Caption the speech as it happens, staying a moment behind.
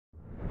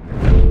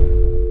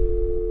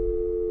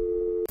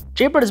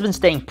Jaybird has been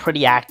staying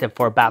pretty active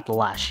for about the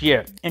last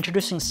year,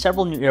 introducing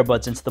several new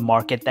earbuds into the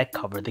market that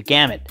cover the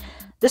gamut.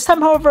 This time,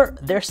 however,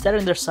 they're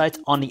setting their sights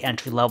on the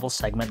entry-level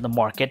segment in the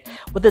market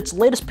with its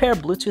latest pair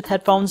of Bluetooth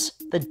headphones,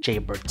 the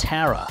Jaybird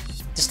Tarah.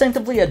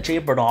 Distinctively a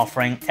Jaybird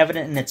offering,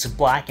 evident in its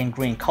black and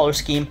green color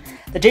scheme,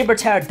 the Jaybird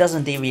Tarah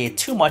doesn't deviate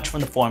too much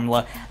from the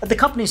formula that the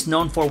company is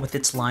known for with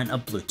its line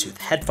of Bluetooth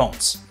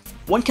headphones.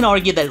 One can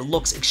argue that it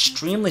looks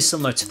extremely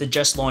similar to the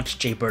just launched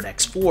Jaybird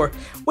X4,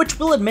 which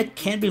we'll admit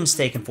can be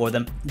mistaken for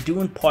them, due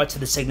in part to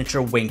the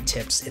signature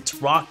wingtips it's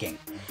rocking.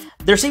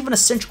 There's even a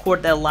cinch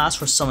cord that allows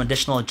for some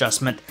additional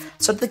adjustment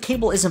so that the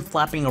cable isn't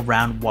flapping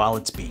around while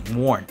it's being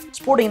worn.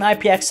 Sporting an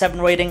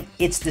IPX7 rating,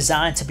 it's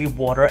designed to be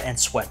water and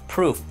sweat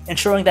proof,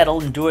 ensuring that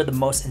it'll endure the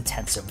most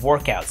intensive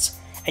workouts.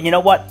 And you know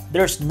what?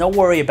 There's no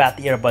worry about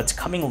the earbuds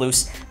coming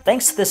loose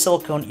thanks to the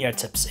silicone ear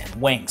tips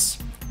and wings.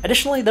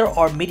 Additionally, there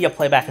are media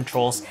playback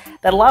controls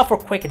that allow for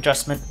quick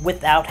adjustment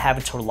without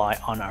having to rely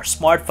on our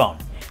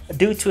smartphone.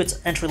 Due to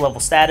its entry-level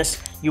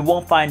status, you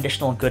won't find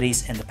additional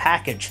goodies in the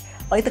package,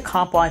 like the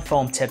comp-line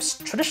foam tips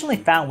traditionally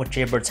found with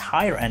Jaybird's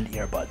higher-end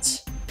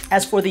earbuds.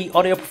 As for the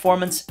audio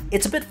performance,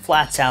 it's a bit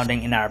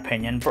flat-sounding in our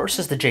opinion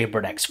versus the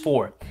Jaybird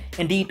X4.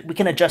 Indeed, we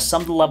can adjust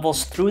some of the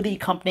levels through the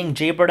accompanying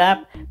Jaybird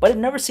app, but it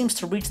never seems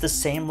to reach the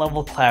same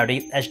level of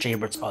clarity as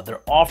Jaybird's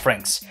other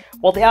offerings,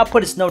 while the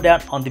output is no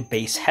doubt on the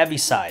bass-heavy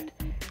side.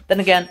 Then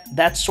again,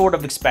 that's sort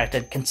of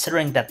expected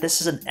considering that this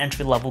is an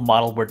entry-level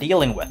model we're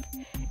dealing with.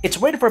 It's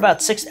rated for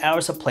about 6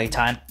 hours of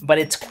playtime, but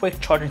its quick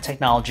charging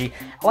technology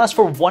allows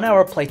for 1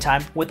 hour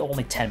playtime with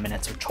only 10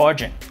 minutes of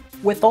charging.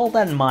 With all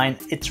that in mind,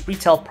 its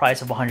retail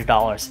price of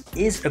 $100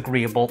 is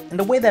agreeable in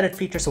the way that it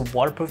features a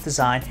waterproof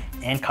design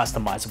and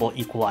customizable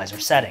equalizer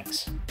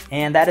settings.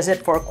 And that is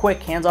it for a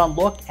quick hands-on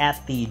look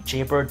at the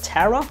Jaybird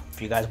Tarah.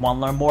 If you guys want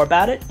to learn more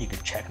about it, you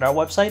can check out our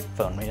website,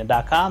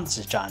 PhoneArena.com. This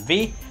is John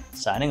V,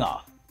 signing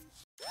off.